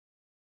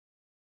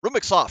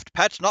Rumiksoft,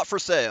 patch not for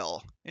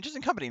sale.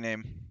 Interesting company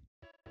name.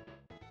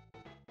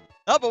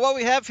 Oh, but what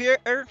we have here,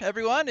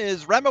 everyone,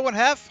 is Ranma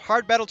 1/2,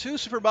 Hard Battle 2,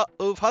 Super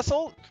Move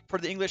Hustle for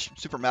the English,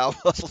 Super Move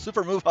Hustle,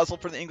 Super Move Hustle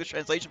for the English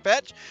translation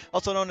patch,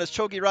 also known as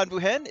Chougi Ranbu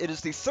Hen. It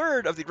is the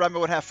third of the Ranma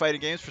 1/2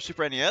 fighting games for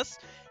Super NES,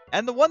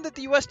 and the one that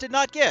the US did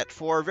not get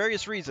for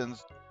various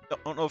reasons.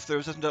 Don't know if there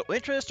was no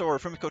interest or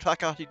Fumiko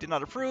Takahashi did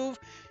not approve.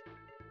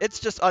 It's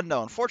just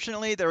unknown.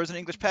 Fortunately, there was an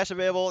English patch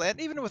available, and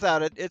even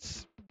without it,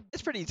 it's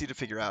pretty easy to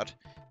figure out.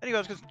 Anyway,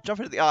 let's just jump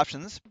into the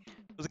options.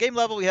 For the game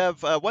level, we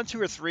have 1, 2,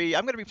 or 3.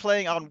 I'm going to be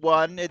playing on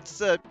 1.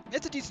 It's a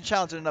decent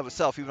challenge in and of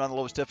itself, even on the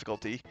lowest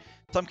difficulty.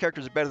 Some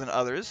characters are better than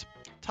others.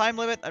 Time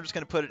limit, I'm just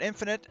going to put it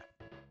infinite.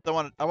 I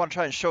want to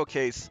try and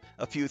showcase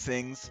a few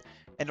things,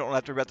 and don't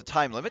have to worry about the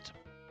time limit.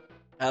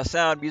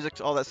 Sound,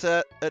 music, all that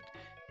set.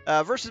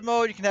 Versus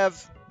mode, we can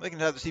have the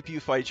CPU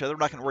fight each other. We're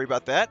not going to worry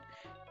about that.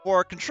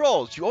 For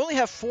controls, you only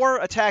have 4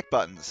 attack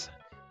buttons.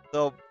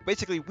 So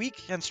basically,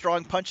 weak and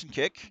strong punch and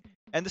kick,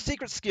 and the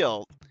secret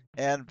skill,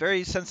 and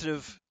very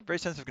sensitive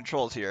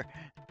controls here.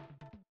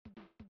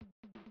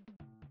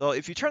 So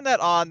if you turn that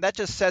on, that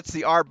just sets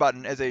the R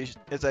button as a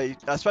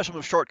special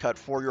move shortcut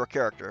for your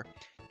character.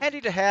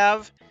 Handy to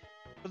have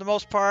for the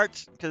most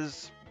part,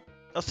 because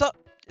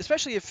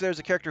especially if there's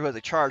a character who has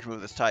a charge move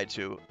that's tied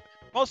to.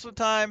 Most of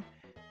the time,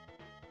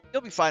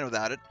 you'll be fine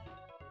without it.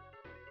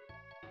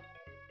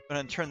 Go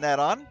ahead and turn that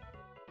on.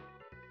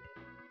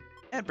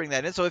 And bring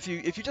that in. So if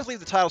you just leave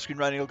the title screen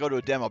running, you'll go to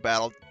a demo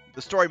battle.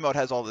 The story mode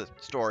has all the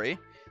story.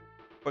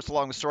 Of course,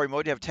 along the story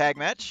mode, you have tag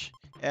match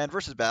and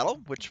versus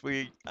battle, which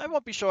I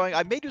won't be showing.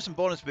 I may do some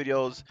bonus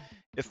videos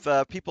if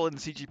people in the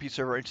CGP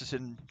server are interested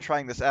in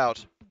trying this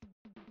out.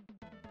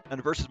 And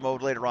the versus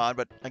mode later on,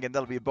 but again,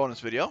 that'll be a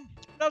bonus video.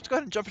 Now let's go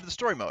ahead and jump into the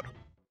story mode.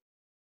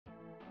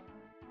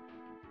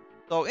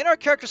 So in our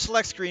character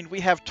select screen,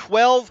 we have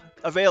 12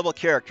 available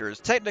characters.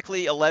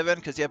 Technically 11,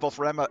 because you have both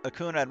Ranma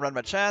Akuna and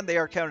Ranma Chan. They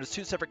are counted as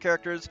 2 separate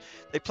characters.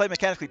 They play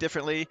mechanically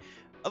differently.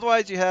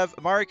 Otherwise, you have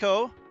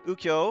Mariko,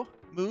 Ukyo,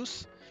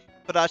 Moose,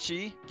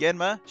 Fadashi,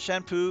 Genma,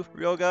 Shanpu,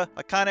 Ryoga,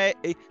 Akane,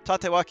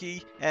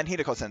 Tatewaki, and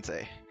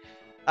Hinako-sensei.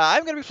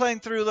 I'm going to be playing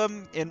through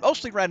them in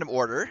mostly random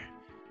order.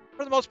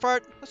 For the most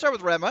part, let's start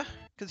with Ranma,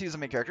 because he's the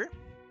main character.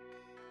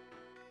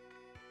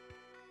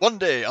 One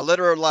day, a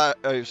letter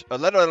arrives from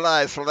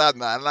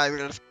Ranma,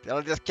 and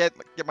I just can't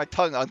get my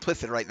tongue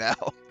untwisted right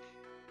now.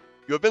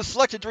 You have been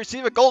selected to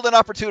receive a golden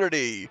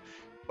opportunity.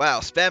 Wow,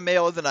 spam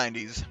mail in the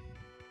 90s.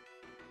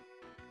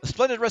 A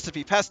splendid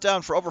recipe passed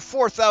down for over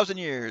 4,000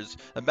 years.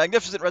 A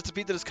magnificent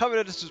recipe that is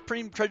coveted as the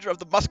supreme treasure of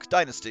the Musk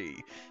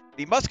dynasty.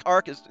 The Musk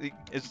arc is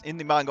in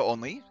the manga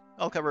only.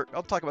 I'll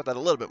talk about that a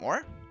little bit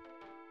more.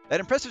 That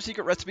impressive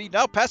secret recipe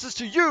now passes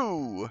to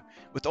you!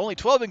 With only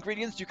 12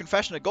 ingredients, you can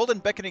fashion a golden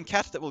beckoning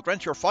cat that will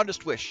grant your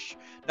fondest wish.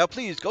 Now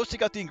please, go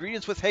seek out the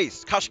ingredients with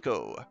haste.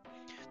 Kashiko.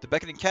 The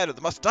beckoning cat of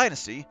the Musk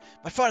dynasty?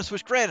 My fondest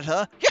wish granted,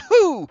 huh?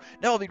 Yahoo!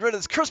 Now I'll be rid of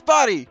this cursed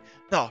body!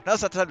 No,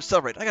 now's not the time to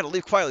celebrate. I gotta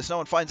leave quietly so no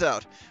one finds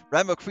out.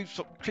 Ranma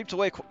creeps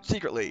away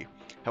secretly.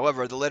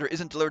 However, the letter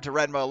isn't delivered to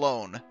Ranma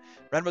alone.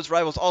 Ranma's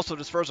rivals also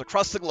disperse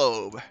across the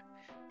globe,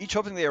 each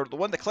hoping they are the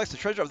one that collects the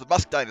treasure of the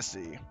Musk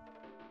dynasty.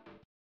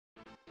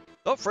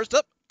 So, first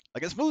up,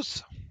 against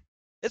Moose.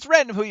 It's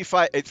random who you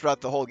fight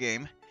throughout the whole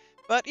game,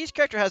 but each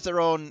character has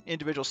their own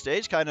individual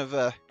stage, kind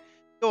of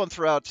going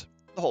throughout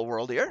the whole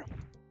world here.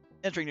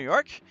 Entering New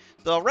York.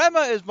 So,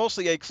 Ranma is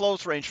mostly a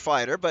close-range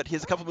fighter, but he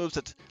has a couple moves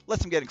that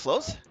lets him get in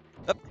close.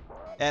 Up,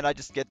 and I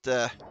just get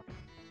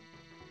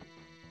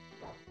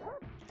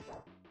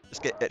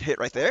hit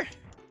right there.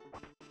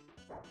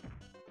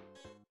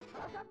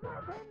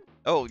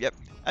 Oh, yep.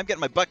 I'm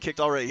getting my butt kicked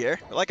already here.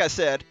 But like I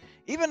said,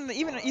 even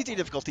an easy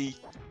difficulty,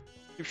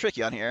 you're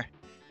tricky on here.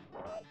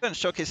 I'm going to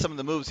showcase some of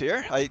the moves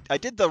here. I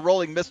did the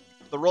rolling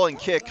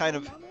kick kind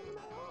of.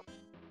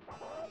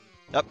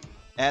 Up,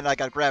 and I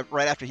got grabbed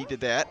right after he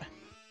did that.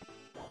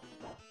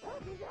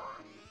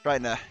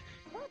 Trying to.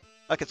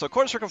 Okay, so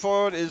quarter circle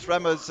forward is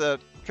Ranma's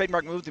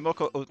trademark move, the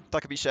Moko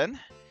Takabishen.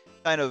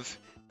 Kind of,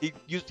 he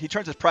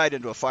turns his pride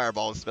into a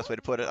fireball. Is the best way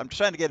to put it. I'm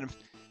trying to get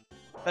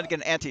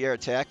an anti-air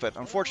attack, but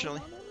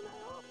unfortunately,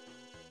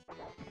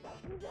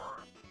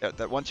 that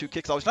 1-2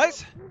 kick's always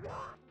nice.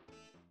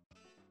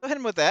 Go ahead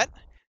and with that.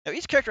 Now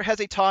each character has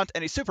a taunt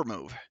and a super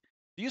move.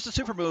 To use the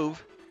super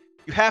move,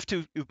 you have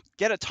to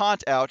get a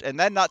taunt out and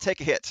then not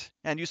take a hit,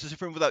 and use the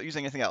super move without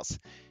using anything else.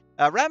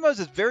 Ranma's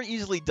is very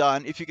easily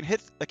done if you can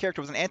hit a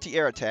character with an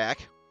anti-air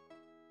attack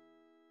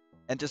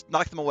and just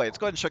knock them away. Let's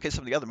go ahead and showcase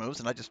some of the other moves,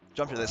 and I just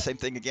jumped into the same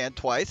thing again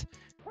twice.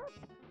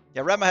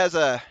 Yeah, Ranma has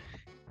a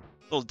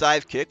little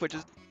dive kick, which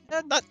is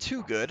not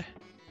too good.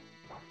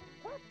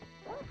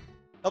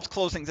 Helps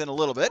close things in a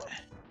little bit.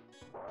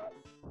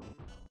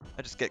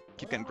 I just keep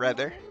getting grabbed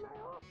there.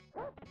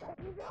 Yep.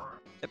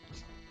 Go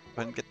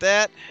ahead and get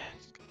that.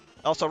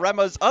 Also,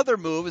 Ranma's other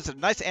move is a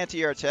nice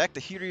anti-air attack,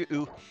 the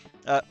Hiryu.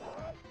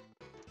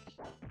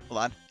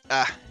 Hold on.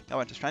 Come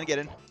on, just trying to get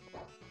in.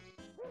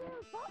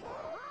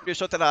 Hiryu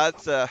Shotana,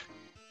 it's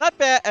not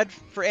bad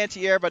for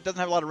anti-air, but doesn't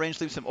have a lot of range,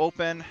 leaves him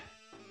open.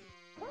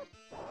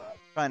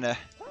 Trying to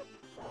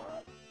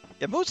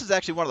Yeah, Moose is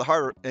actually one of the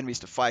harder enemies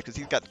to fight because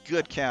he's got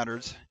good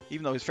counters.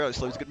 Even though he's fairly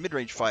slow, he's a good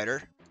mid-range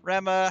fighter.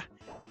 Ranma.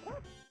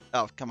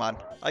 Oh, come on.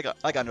 I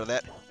got under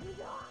that.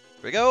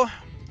 Here we go.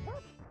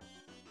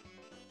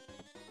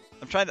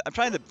 I'm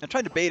trying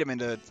to bait him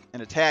into an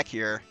attack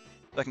here,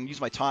 so I can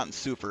use my taunt and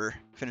super,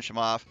 finish him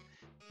off.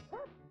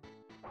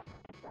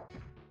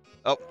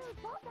 Oh.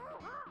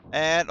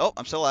 And oh,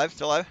 I'm still alive,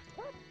 Come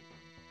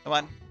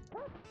on.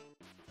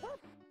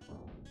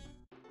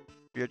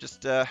 We're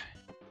just kind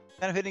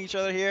of hitting each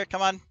other here.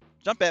 Come on,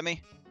 jump at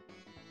me.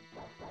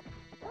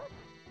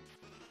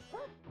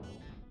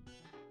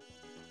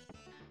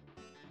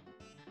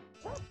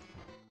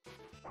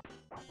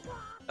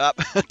 Up.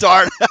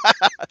 Darn.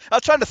 I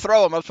was trying to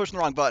throw him. I was pushing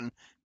the wrong button.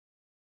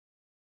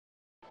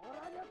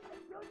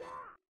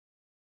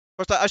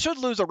 Of course, I should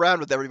lose a round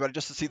with everybody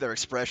just to see their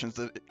expressions.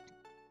 The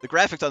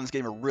graphics on this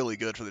game are really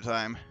good for the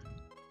time.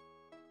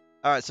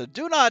 Alright, so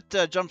do not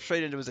jump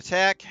straight into his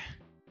attack.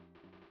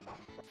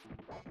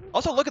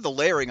 Also, look at the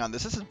layering on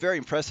this. This is very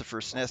impressive for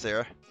SNES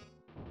era.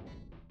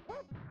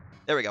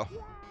 There we go.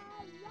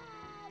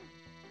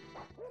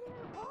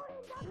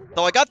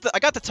 So I got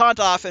the taunt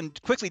off,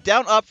 and quickly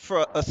down up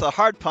for a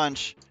hard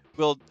punch.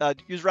 We'll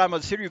use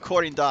Ranma's Hiryu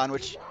Korin-dan,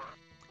 which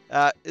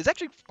is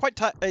actually quite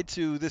tied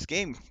to this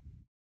game.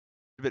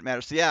 A bit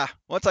matters. So yeah,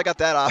 once I got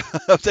that off,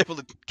 I was able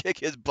to kick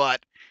his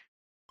butt.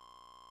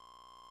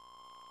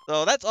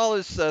 So that's all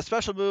his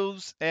special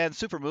moves and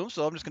super moves.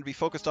 So I'm just going to be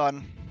focused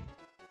on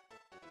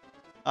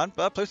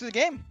play through the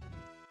game.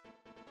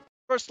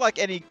 Of course, like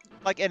any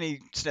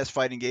SNES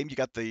fighting game, you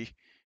got the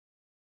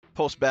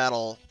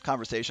post-battle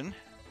conversation.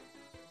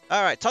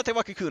 All right,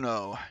 Tatewaki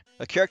Kuno,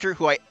 a character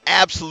who I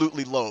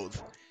absolutely loathe.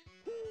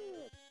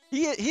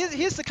 He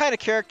is the kind of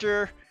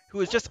character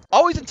who is just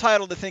always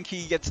entitled to think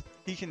he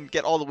can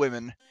get all the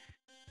women,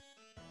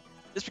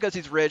 just because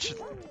he's rich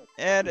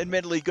and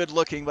admittedly good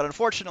looking, but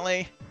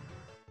unfortunately,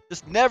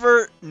 just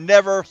never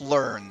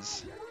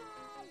learns.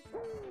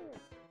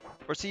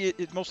 Of course, he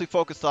is mostly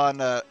focused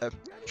on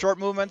short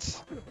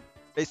movements,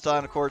 based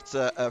on, of course,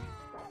 Kendo.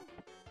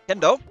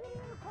 Oh,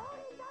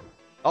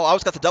 I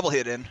always got the double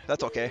hit in.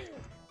 That's okay.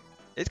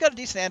 He's got a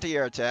decent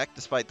anti-air attack,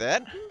 despite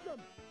that.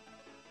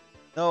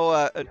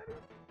 No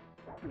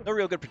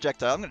real good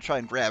projectile. I'm going to try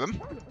and grab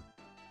him.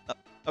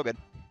 Oh, good.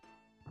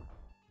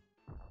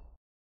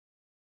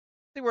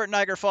 See where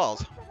Niagara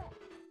Falls. Of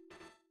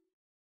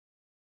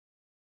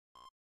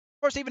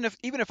course, even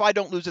if I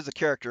don't lose as a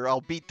character,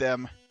 I'll beat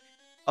them.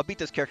 I'll beat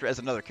this character as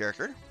another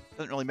character.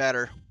 Doesn't really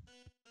matter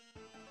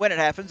when it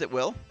happens. It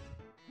will.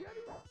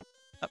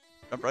 Oh,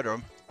 jump right over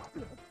him.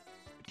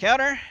 Good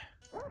counter.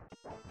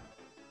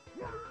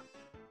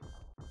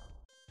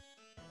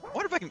 I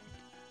wonder if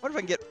I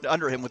can get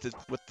under him with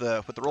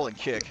the rolling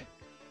kick.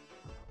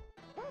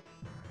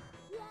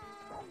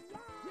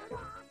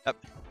 Yep.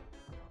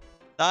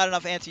 Not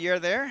enough anti-air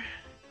there.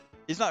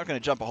 He's not going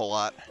to jump a whole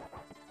lot.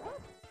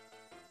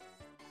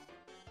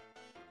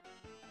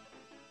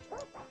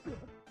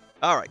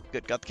 All right,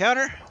 good. Got the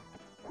counter.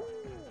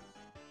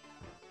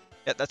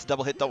 Yeah, that's a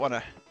double hit. Don't want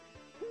to.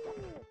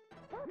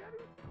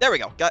 There we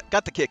go.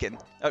 Got the kick in.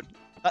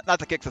 Not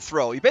the kick, the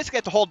throw. You basically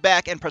have to hold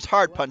back and press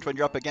hard punch when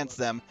you're up against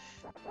them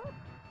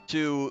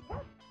to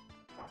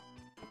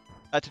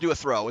do a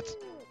throw. It's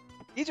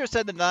easier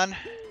said than done.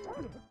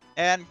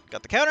 And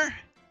got the counter.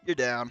 You're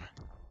down.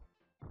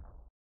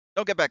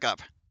 Don't get back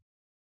up.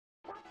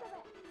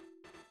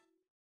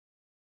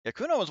 Yeah,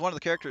 Kuno was one of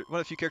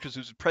the few characters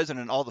who's present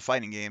in all the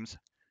fighting games.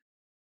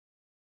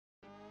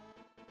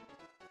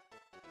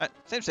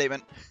 Same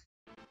statement.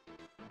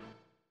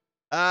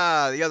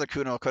 Ah, the other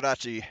Kuno,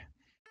 Kodachi.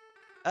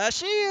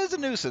 She is a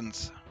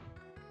nuisance.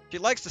 She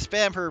likes to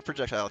spam her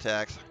projectile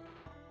attacks.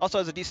 Also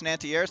has a decent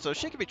anti-air, so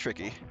she can be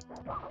tricky.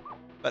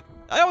 But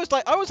I always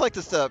like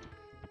to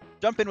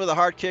jump in with a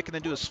hard kick and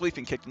then do a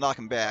sweeping kick to knock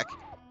him back.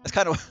 That's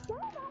kind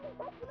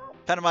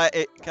of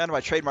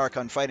my trademark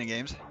on fighting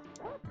games.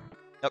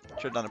 Yep,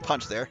 should have done a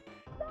punch there.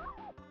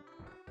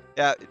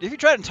 Yeah, if you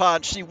try to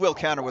taunt, she will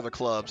counter with her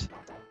clubs.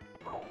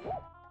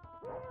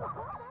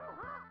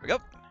 There we go.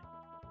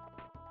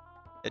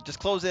 Yeah, just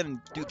close in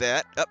and do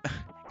that. Up,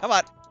 come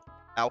on.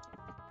 Ow.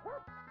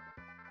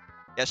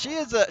 Yeah,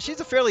 she's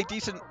a fairly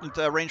decent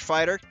range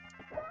fighter.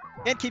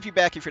 Can't keep you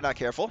back if you're not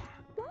careful.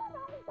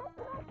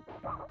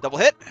 Double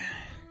hit.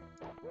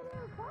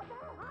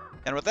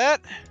 And with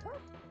that,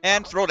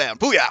 and throw down.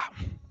 Booyah!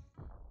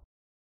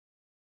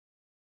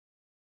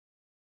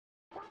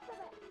 Of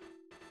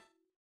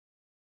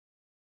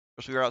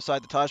course, we are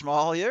outside the Taj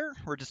Mahal here.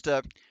 We're just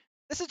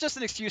this is just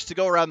an excuse to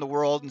go around the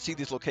world and see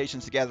these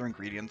locations to gather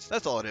ingredients.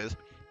 That's all it is.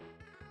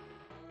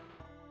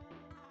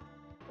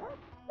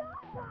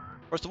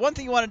 Of course, the one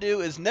thing you want to do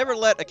is never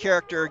let a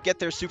character get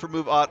their super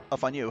move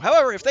off on you.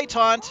 However, if they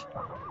taunt,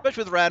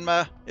 especially with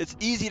Ranma, it's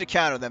easy to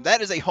counter them.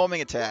 That is a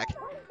homing attack.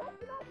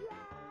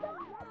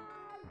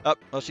 Oh,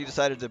 well, she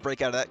decided to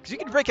break out of that because you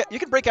can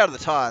break out of the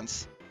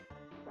taunts.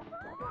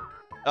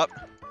 Up.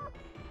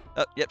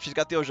 Oh, yep, she's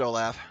got the Ojo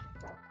laugh.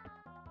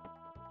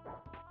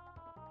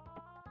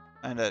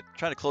 And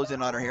trying to close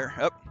in on her here.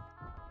 Up.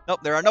 Nope,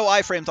 there are no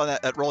iframes on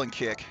that rolling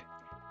kick.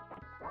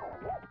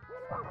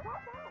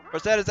 Of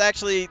course, that is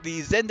actually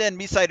the Zenden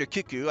Misaido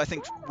Kiku. I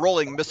think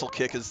rolling missile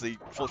kick is the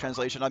full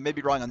translation. I may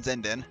be wrong on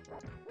Zenden.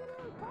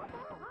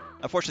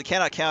 Unfortunately,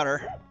 cannot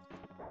counter.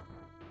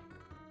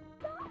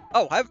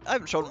 Oh, I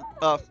haven't shown one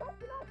of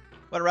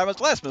Ranma's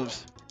last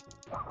moves.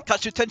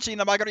 Katsu Tenshi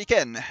Namagari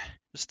Ken.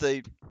 Just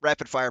the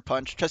rapid fire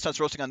punch. Chestnuts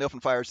roasting on the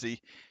open fire is the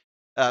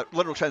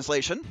literal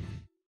translation.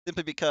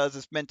 Simply because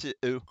it's meant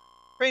to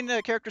train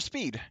character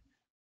speed.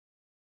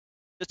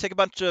 Just take a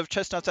bunch of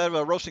chestnuts out of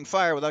a roasting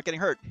fire without getting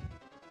hurt.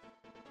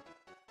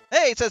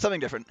 Hey, it says something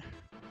different.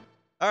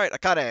 Alright,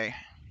 Akane.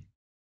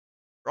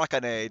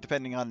 Rakane,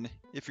 depending on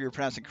if you're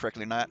pronouncing it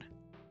correctly or not.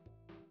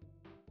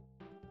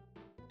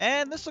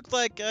 And this looks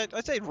like,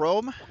 I'd say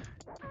Rome.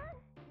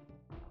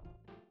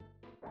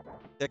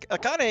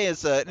 Akane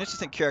is an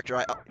interesting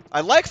character.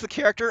 I like the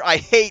character. I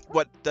hate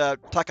what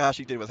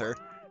Takahashi did with her.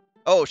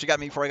 Oh, she got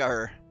me before I got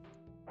her.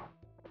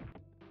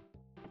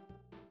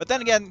 But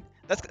then again,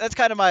 that's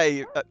kind of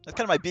my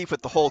beef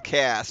with the whole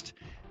cast.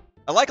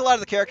 I like a lot of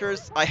the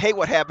characters. I hate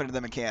what happened to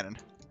them in canon.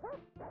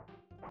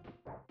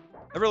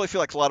 I really feel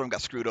like a lot of them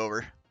got screwed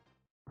over.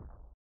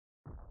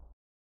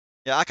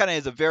 Yeah, Akane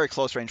is a very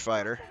close-range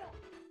fighter.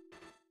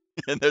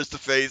 And there's the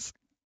face.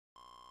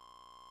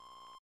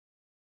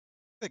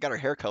 They got her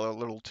hair color a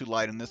little too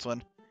light in this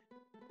one.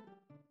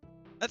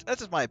 That's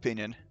just my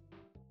opinion.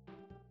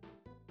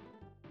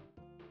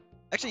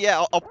 Actually,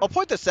 yeah, I'll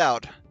point this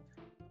out.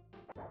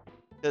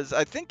 Because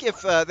I think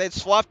if they'd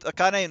swapped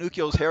Akane and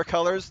Ukyo's hair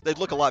colors, they'd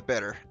look a lot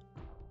better.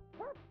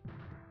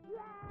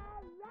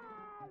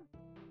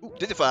 Ooh,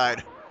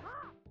 Dizzified.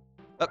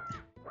 Oh,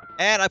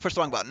 and I pushed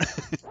the wrong button.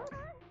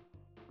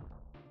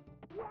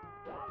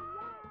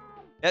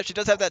 Yeah, she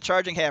does have that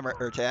charging hammer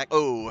attack.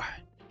 Oh,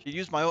 she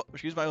used my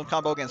own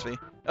combo against me.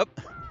 Oh.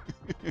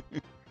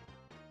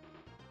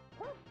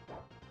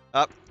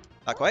 Up,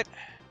 not quite.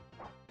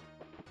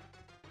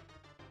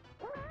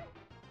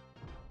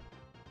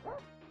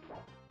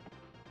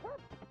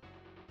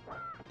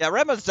 Yeah,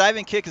 Ranma's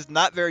diving kick is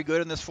not very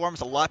good in this form.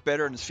 It's a lot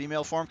better in his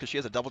female form because she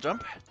has a double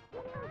jump.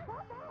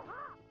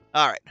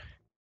 Alright.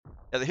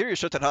 Yeah, the Hiryu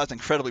Shotenha is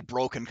incredibly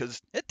broken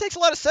because it takes a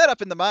lot of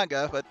setup in the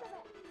manga, but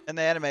in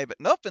the anime. But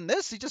nope, in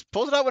this, he just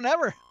pulls it out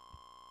whenever.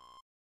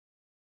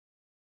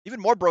 Even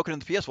more broken than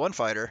the PS1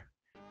 fighter.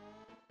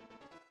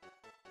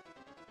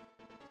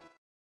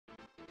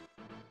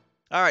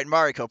 Alright,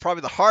 Mariko,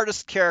 probably the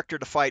hardest character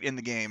to fight in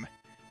the game.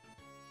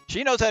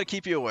 She knows how to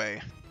keep you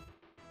away.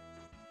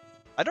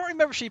 I don't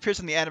remember if she appears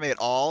in the anime at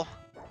all,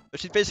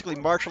 but she's basically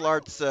martial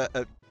arts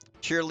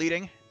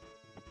cheerleading.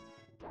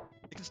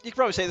 You can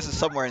probably say this is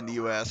somewhere in the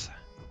US,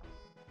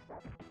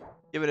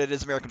 given it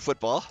is American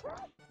football.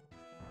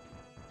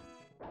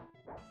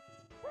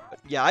 But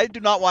yeah, I do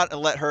not want to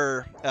let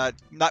her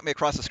knock me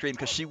across the screen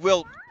because she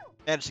will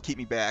manage to keep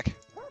me back.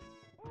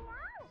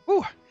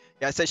 Whew.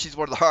 Yeah, I say she's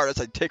one of the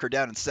hardest. I'd take her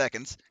down in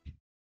seconds.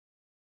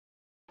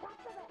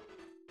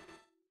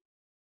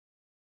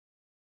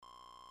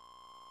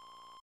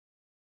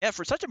 Yeah,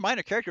 for such a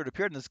minor character to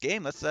appear in this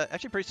game, that's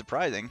actually pretty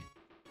surprising.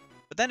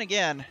 But then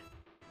again,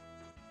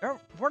 there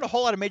weren't a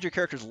whole lot of major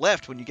characters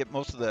left when you get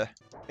most of the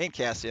main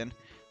cast in.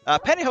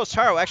 Pantyhose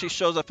Taro actually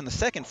shows up in the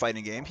second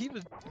fighting game. He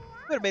would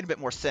have made a bit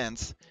more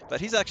sense, but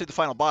he's actually the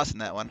final boss in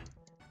that one.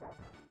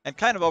 And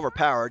kind of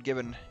overpowered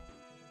given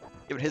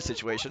his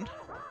situation.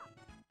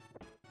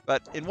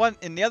 But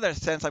in the other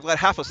sense, I'm glad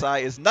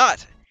Hafosai is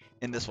not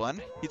in this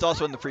one. He's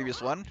also in the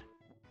previous one.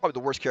 Probably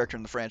the worst character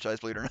in the franchise,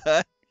 believe it or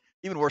not.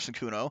 Even worse than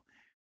Kuno.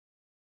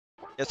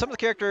 Yeah, some of the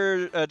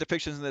character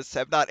depictions in this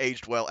have not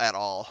aged well at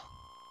all.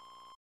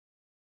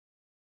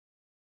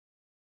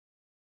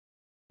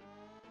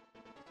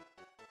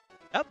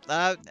 Yep,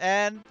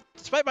 and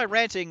despite my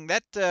ranting,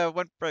 that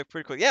went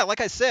pretty quick. Yeah,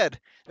 like I said,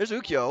 there's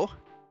Ukyo.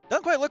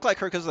 Doesn't quite look like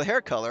her because of the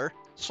hair color.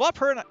 Swap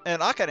her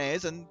and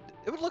Akane's, and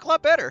it would look a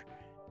lot better.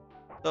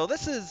 So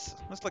this is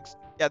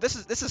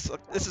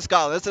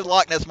Scotland. This is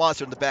Loch Ness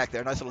Monster in the back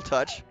there. Nice little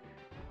touch.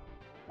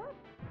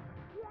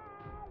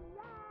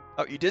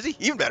 Oh, you dizzy?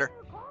 Even better.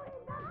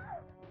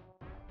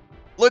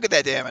 Look at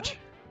that damage.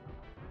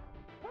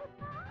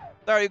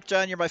 Sorry,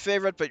 John, you're my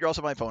favorite, but you're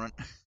also my opponent.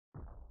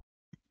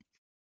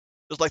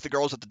 Just like the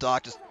girls at the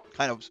dock, just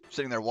kind of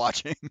sitting there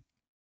watching.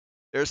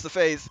 There's the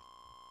face.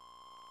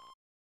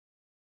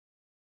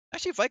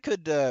 Actually, if I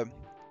could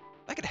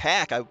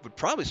hack, I would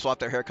probably swap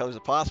their hair colors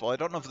if possible. I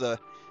don't know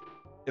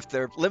if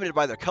they're limited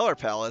by their color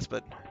palettes,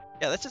 but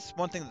yeah, that's just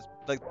one thing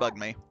that bugged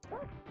me.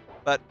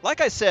 But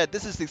like I said,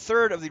 this is the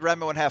third of the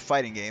Ranma 1/2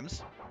 fighting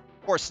games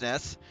for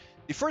SNES.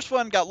 The first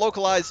one got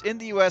localized in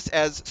the US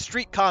as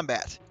Street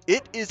Combat.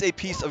 It is a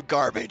piece of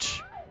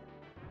garbage.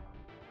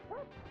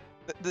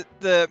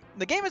 The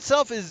game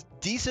itself is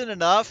decent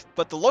enough,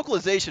 but the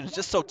localization is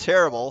just so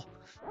terrible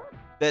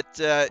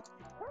that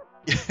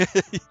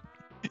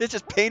it's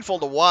just painful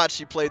to watch.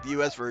 You played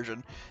the US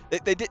version.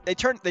 They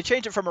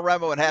changed it from a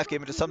Ranma 1/2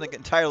 game into something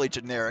entirely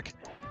generic.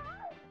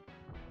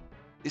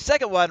 The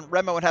second one,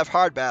 Ranma 1/2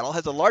 Hard Battle,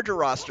 has a larger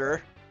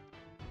roster,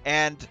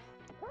 and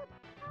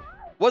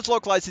Was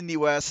localized in the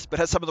US, but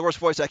has some of the worst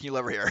voice acting you'll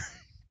ever hear.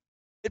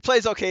 It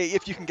plays okay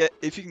if you can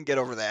get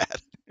over that.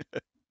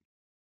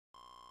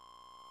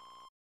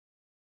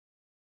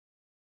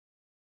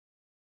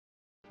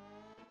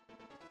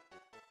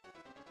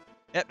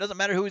 Yep, doesn't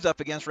matter who he's up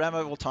against.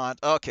 Ranma will taunt.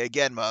 Okay,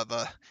 Genma,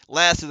 the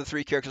last of the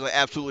three characters I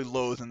absolutely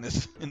loathe in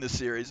this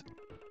series.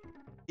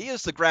 He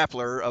is the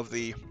grappler of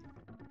the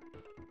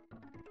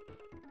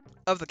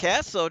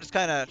cast, so just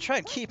kind of try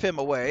and keep him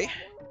away.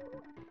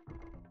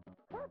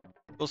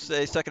 We'll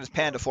stay stuck in his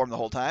panda form the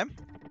whole time.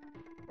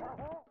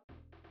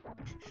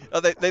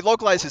 Oh, they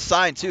localize his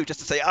sign too,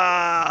 just to say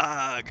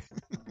 "Agh."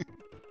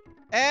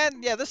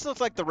 And yeah, this looks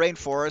like the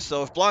rainforest.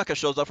 So if Blanca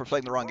shows up, we're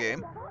playing the wrong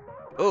game.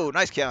 Oh,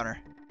 nice counter.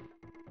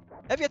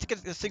 Have yet to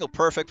get a single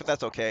perfect, but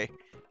that's okay.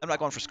 I'm not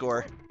going for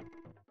score.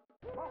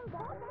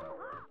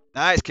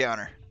 Nice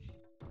counter.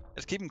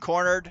 Just keep him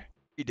cornered.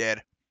 He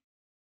dead.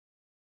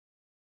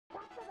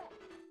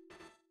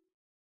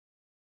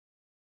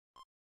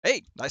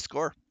 Hey, nice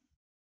score.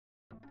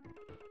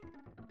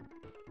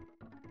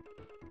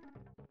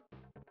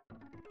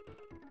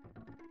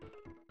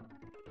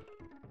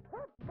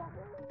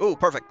 Ooh,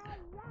 perfect.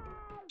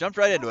 Jumped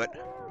right into it.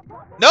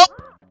 Nope.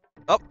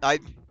 Oh, I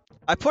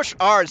pushed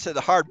R instead of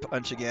the hard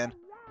punch again.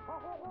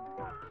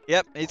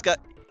 Yep, he's got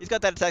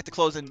that attack to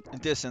close in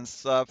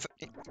distance.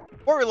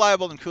 More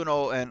reliable than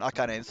Kuno and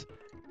Akane's.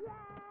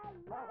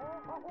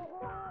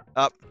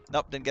 Up.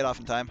 Nope, didn't get off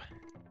in time.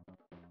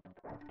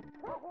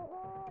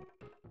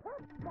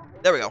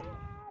 There we go.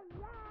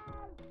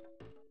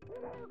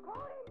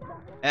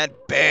 And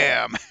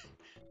bam!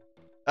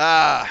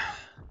 Ah,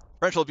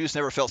 parental abuse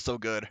never felt so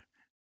good.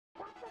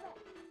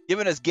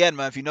 Even as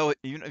Genma, if you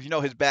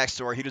know his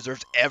backstory, he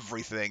deserves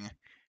everything.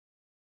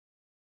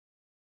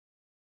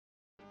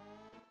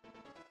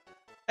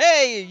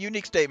 Hey,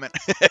 unique statement.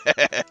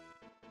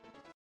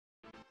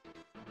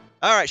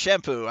 All right,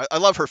 Shampoo. I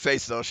love her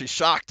face though. She's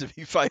shocked to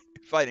be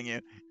fighting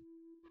you.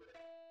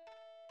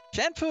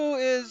 Shampoo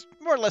is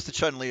more or less the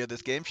Chun-Li of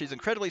this game. She's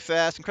incredibly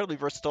fast, incredibly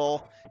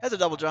versatile, has a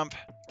double jump,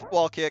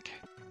 wall kick,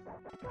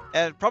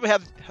 and probably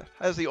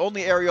has the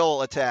only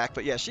aerial attack.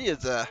 But yeah, she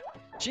is a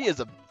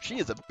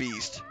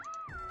beast.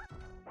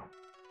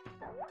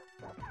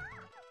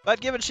 But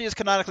given she is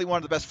canonically one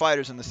of the best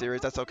fighters in the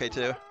series, that's okay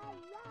too.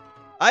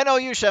 I know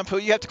you, Shampoo.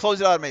 You have to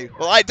close it on me.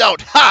 Well, I don't.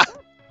 Ha!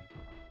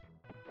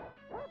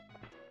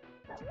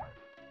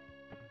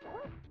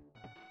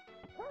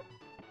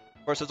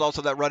 Of course, there's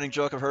also that running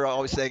joke of her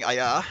always saying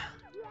 "Aya,"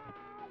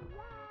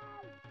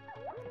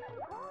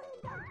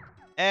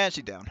 and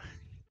she's down.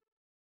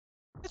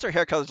 I guess her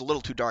hair color is a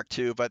little too dark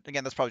too, but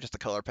again, that's probably just the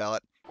color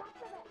palette.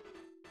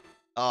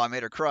 Oh, I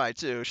made her cry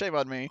too. Shame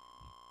on me.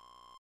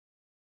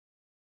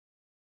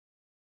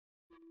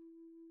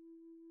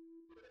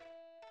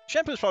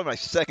 Shampoo is probably my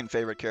second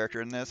favorite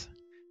character in this,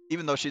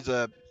 even though she's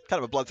a kind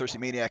of a bloodthirsty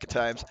maniac at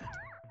times.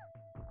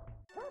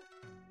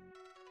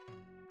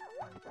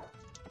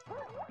 There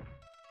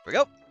we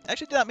go.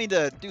 Actually, did not mean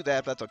to do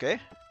that, but that's okay.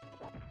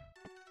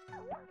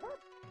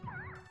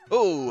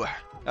 Oh,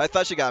 I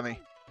thought she got me.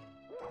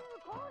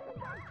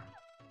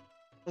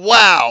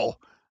 Wow.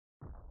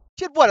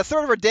 She had what, a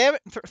third of her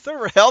third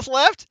of her health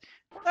left?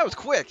 That was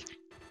quick.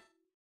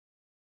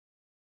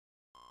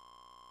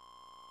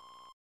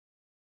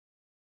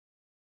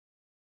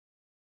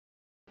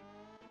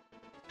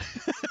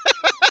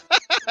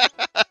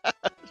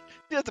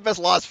 She has the best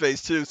lost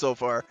face too so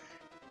far.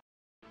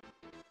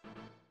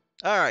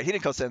 All right,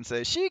 Hideko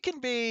Sensei. She can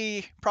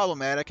be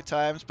problematic at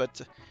times, but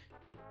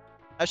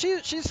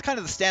she's kind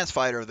of the stance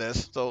fighter of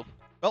this. So,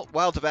 well,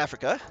 Wilds of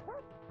Africa.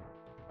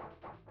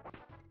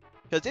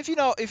 Because if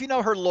you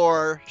know her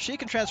lore, she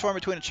can transform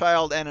between a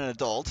child and an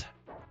adult,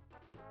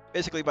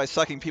 basically by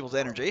sucking people's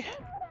energy.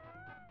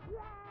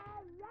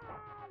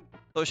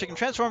 So she can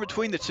transform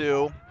between the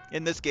two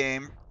in this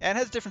game, and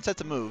has different sets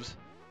of moves.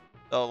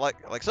 So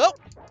like so.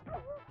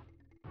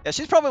 Yeah,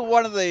 she's probably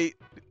one of the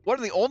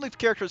only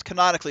characters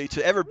canonically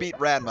to ever beat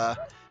Ranma,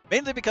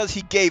 mainly because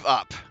he gave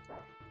up.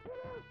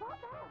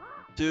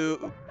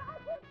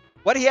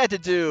 What he had to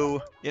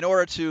do in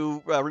order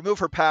to remove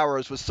her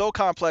powers was so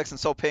complex and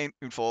so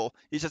painful,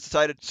 he just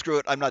decided, screw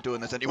it, I'm not doing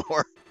this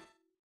anymore.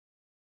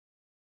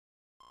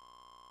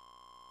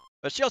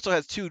 But she also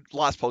has two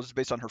lost poses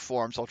based on her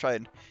form, so I'll try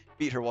and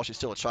beat her while she's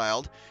still a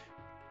child.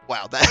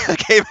 Wow, that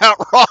came out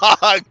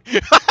wrong!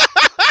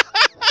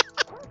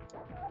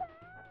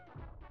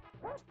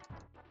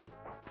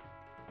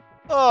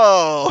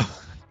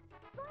 Oh!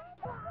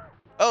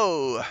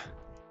 Oh!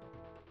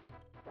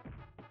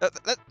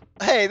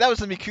 Hey, that was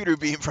the Mikudu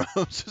beam from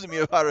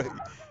Suzumiya Haruhi.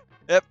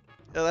 Yep,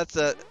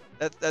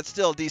 that's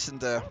still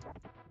decent.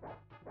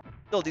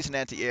 Still decent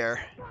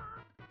anti-air.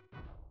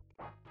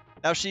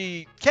 Now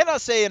she cannot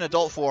stay in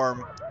adult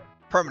form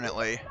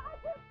permanently.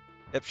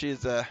 If she's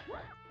there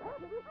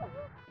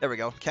we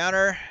go.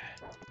 Counter.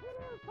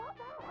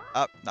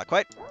 Up, not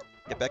quite.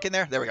 Get back in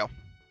there. There we go.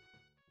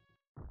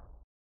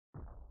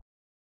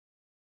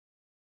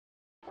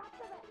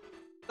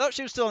 Though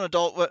she was still an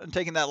adult and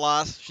taking that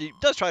loss, she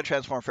does try to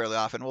transform fairly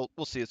often.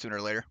 We'll see it sooner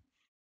or later.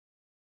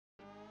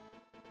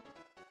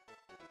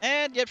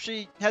 And yep,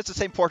 she has the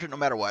same portrait no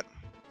matter what.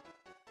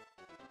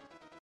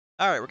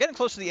 Alright, we're getting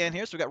close to the end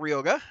here, so we got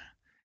Ryoga.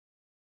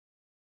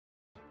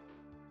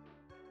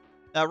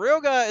 Now,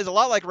 Ryoga is a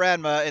lot like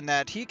Ranma in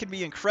that he can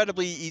be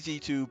incredibly easy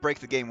to break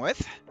the game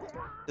with,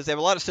 because they have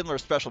a lot of similar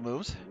special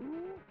moves.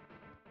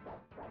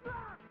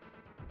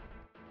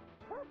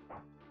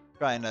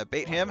 Try and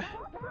bait him.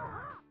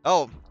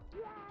 Oh,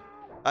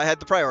 I had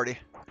the priority.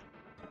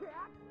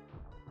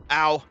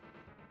 Ow.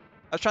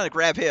 I was trying to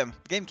grab him.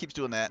 The game keeps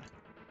doing that.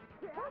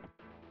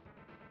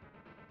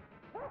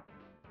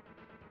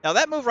 Now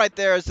that move right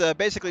there is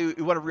basically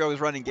one of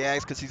Ryoga's running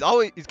gags, because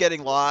he's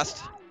getting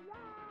lost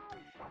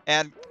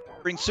and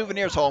brings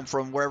souvenirs home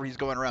from wherever he's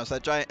going around. So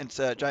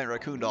that giant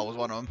raccoon doll was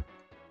one of them.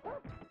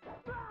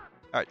 All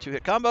right,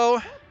 2-hit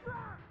combo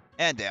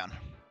and down.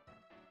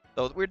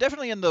 So we're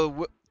definitely in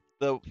the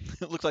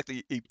it looks like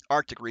the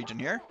Arctic region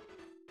here.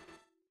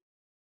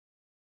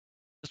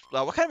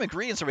 What kind of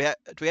ingredients do we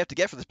have to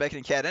get for this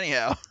beckoning cat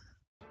anyhow?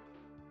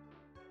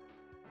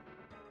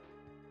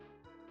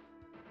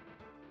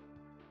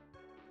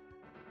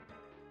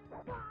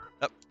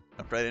 Oh,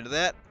 jumped right into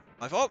that.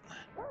 My fault.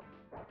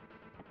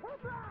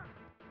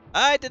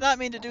 I did not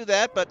mean to do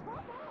that, but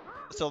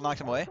still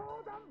knocked him away.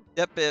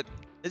 Yep,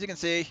 as you can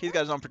see, he's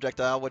got his own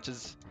projectile, which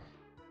is...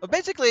 Well,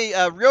 basically,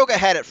 Ryoga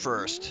had it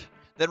first.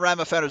 Then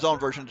Ranma found his own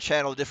version to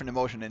channel a different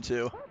emotion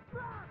into.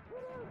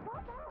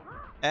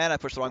 And I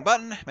pushed the wrong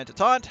button. Meant to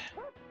taunt.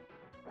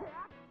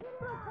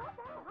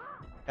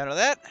 Counter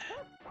that.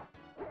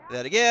 Do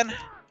that again.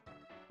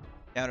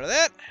 Counter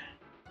that.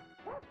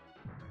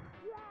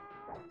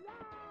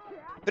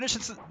 Finish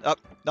it. Oh,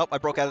 nope, I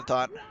broke out of the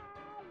taunt.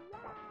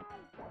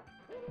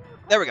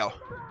 There we go.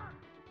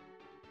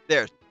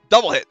 There.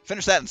 Double hit.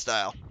 Finish that in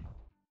style.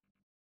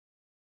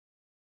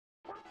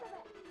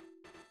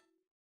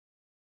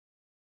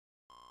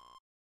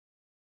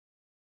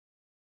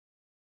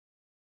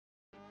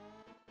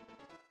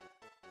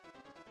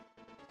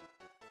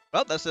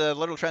 Well, that's a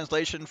literal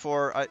translation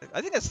for... I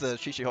think that's the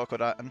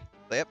Shishihokodan.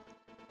 Yep.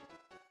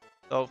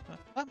 So,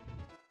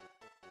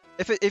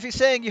 if he's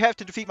saying you have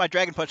to defeat my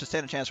Dragon Punch to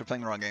stand a chance for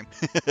playing the wrong game.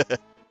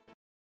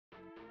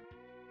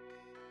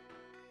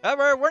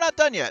 However, we're not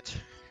done yet.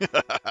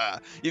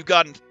 You've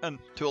gotten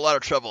into a lot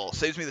of trouble.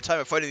 Saves me the time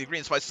of fighting the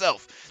ingredients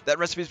myself. That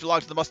recipe's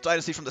belonged to the Must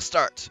Dynasty from the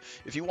start.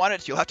 If you want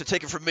it, you'll have to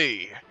take it from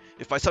me.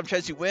 If by some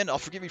chance you win, I'll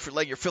forgive you for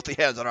laying your filthy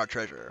hands on our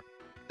treasure.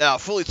 Now,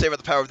 fully savor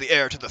the power of the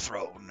heir to the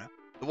throne.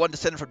 The one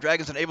descended from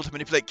dragons and able to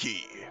manipulate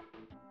ki.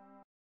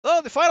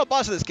 So, the final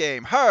boss of this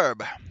game,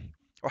 Herb.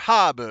 Or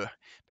Hab.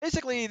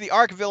 Basically, the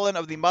arc villain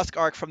of the Musk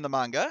arc from the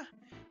manga.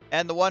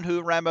 And the one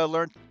who Ranma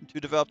learned to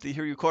develop the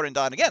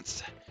Hiryukorindan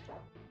against.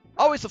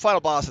 Always the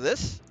final boss of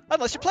this,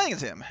 unless you're playing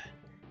as him.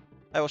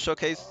 I will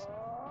showcase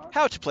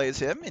how to play as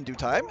him in due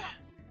time.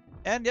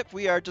 And yep,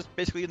 we are just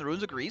basically in the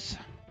ruins of Greece.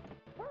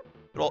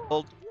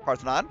 Old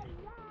Parthenon.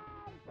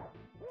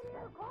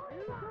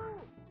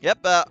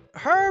 Yep,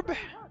 Herb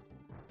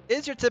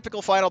is your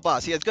typical final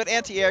boss. He has good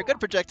anti-air, good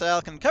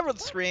projectile, can cover the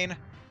screen.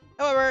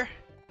 However,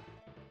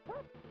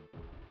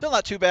 still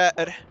not too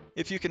bad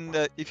if you can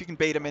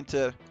bait him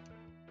into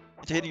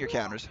hitting your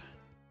counters.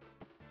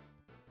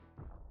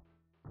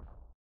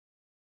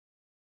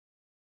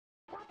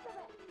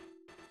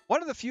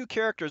 One of the few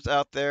characters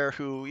out there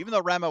who, even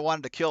though Ranma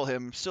wanted to kill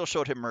him, still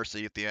showed him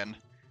mercy at the end.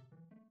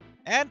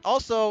 And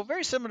also,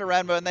 very similar to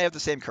Ranma, and they have the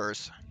same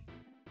curse.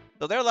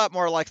 So they're a lot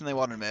more alike than they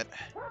want to admit.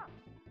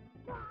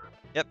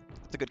 Yep,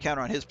 it's a good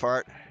counter on his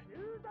part.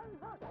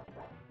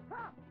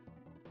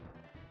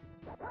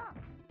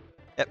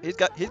 Yep,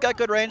 he's got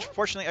good range.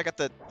 Fortunately, I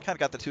kind of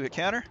got the 2-hit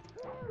counter.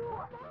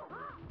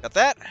 Got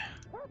that.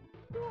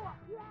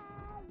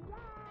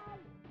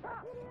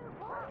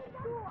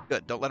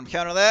 Good, don't let him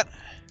counter that.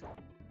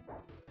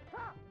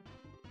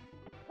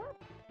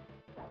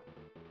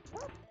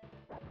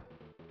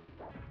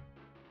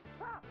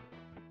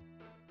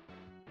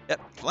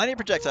 Yep, plenty of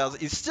projectiles.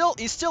 He's still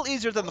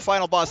easier than the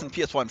final boss in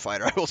PS1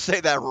 Fighter. I will say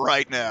that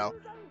right now.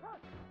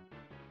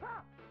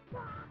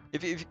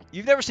 If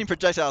you've never seen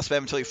projectile spam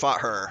until you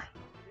fought her.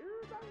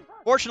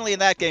 Fortunately, in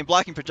that game,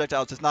 blocking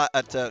projectiles does not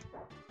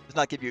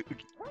give you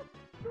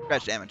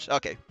scratch damage.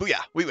 Okay,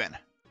 booyah, we win.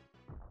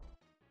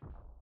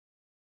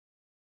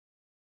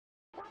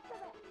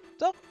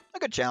 So, a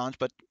good challenge,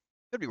 but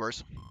could be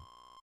worse.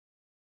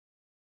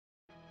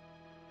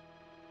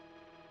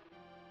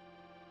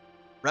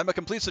 Ranma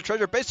completes the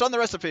treasure based on the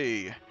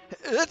recipe.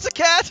 It's a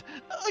cat!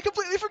 I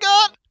completely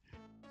forgot!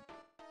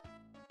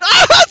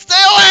 Ah, stay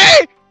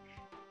away!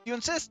 You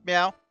insist,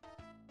 meow.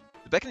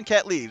 The beckoning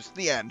cat leaves.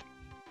 The end.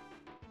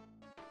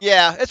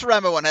 Yeah, it's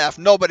Ranma 1/2.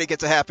 Nobody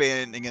gets a happy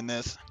ending in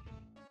this.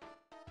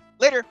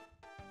 Later.